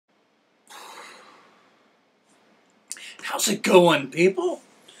How's it going, people?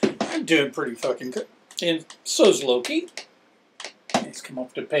 I'm doing pretty fucking good. And so's Loki. He's come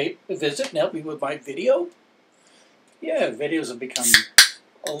up to pay a visit and help me with my video. Yeah, videos have become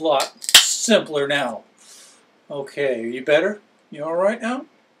a lot simpler now. Okay, are you better? You alright now?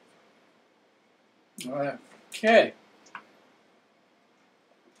 Okay.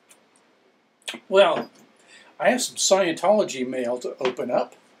 Well, I have some Scientology mail to open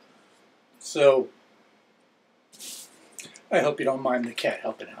up. So, I hope you don't mind the cat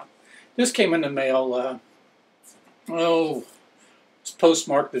helping out. This came in the mail, it's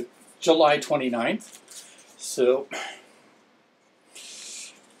postmarked July 29th. So,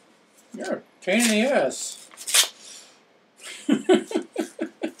 you're a pain in the ass.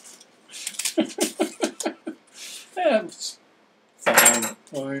 That's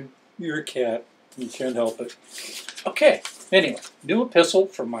fine. You're a cat. You can't help it. Okay, anyway, new epistle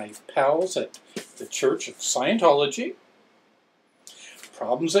from my pals at the Church of Scientology.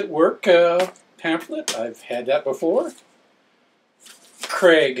 Problems at Work pamphlet. I've had that before.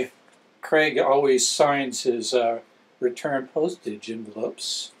 Craig always signs his return postage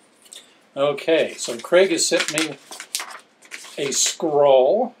envelopes. Okay, so Craig has sent me a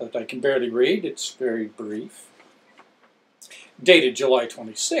scrawl that I can barely read. It's very brief. Dated July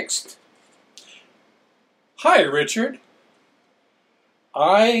 26th. Hi, Richard.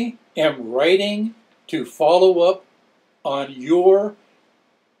 I am writing to follow up on your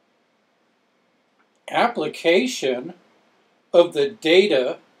application of the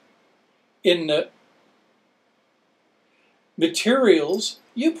data in the materials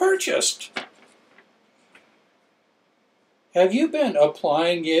you purchased. Have you been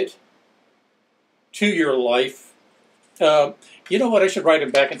applying it to your life? You know what? I should write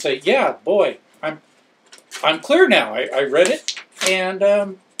him back and say, yeah, boy, I'm clear now. I read it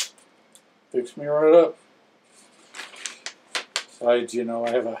and fixed me right up. Besides, you know, I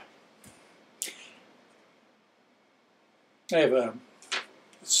have a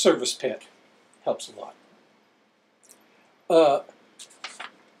service pet. Helps a lot.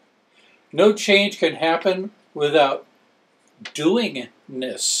 No change can happen without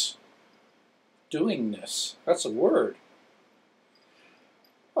doingness. Doingness. That's a word.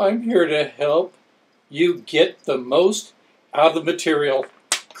 I'm here to help you get the most out of the material.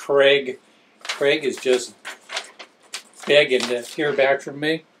 Craig is just begging to hear back from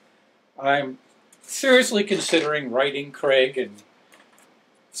me. I'm seriously considering writing Craig and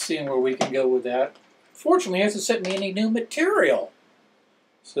seeing where we can go with that. Fortunately, he hasn't sent me any new material.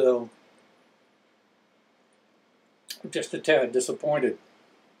 So, I'm just a tad disappointed.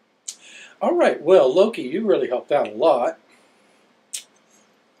 All right, well, Loki, you really helped out a lot.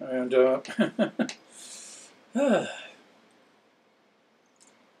 And, I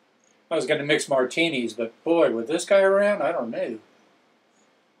was going to mix martinis, but boy, with this guy around, I don't know.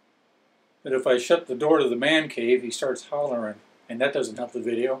 But if I shut the door to the man cave, he starts hollering, and that doesn't help the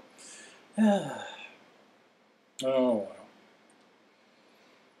video. Oh, well.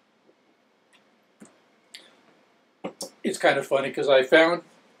 It's kind of funny because I found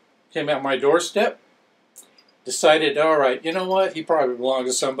him at my doorstep, decided, all right, you know what, he probably belongs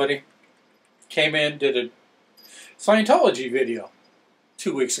to somebody. Came in, did a Scientology video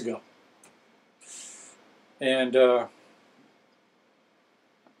 2 weeks ago. And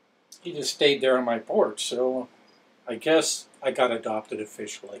he just stayed there on my porch, so I guess I got adopted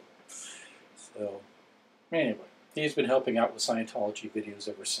officially. So, anyway, he's been helping out with Scientology videos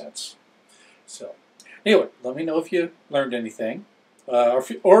ever since. So, anyway, let me know if you learned anything, or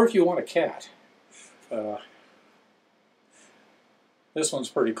if you want a cat. This one's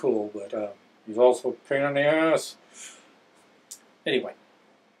pretty cool, but he's also a pain in the ass. Anyway,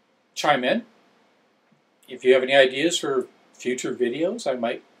 chime in. If you have any ideas for future videos,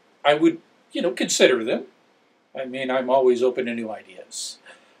 I would, consider them. I mean, I'm always open to new ideas.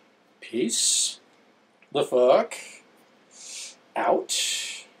 Peace the fuck out,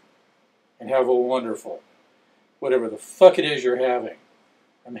 and have a wonderful, whatever the fuck it is you're having.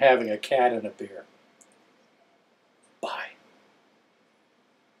 I'm having a cat and a beer. Bye.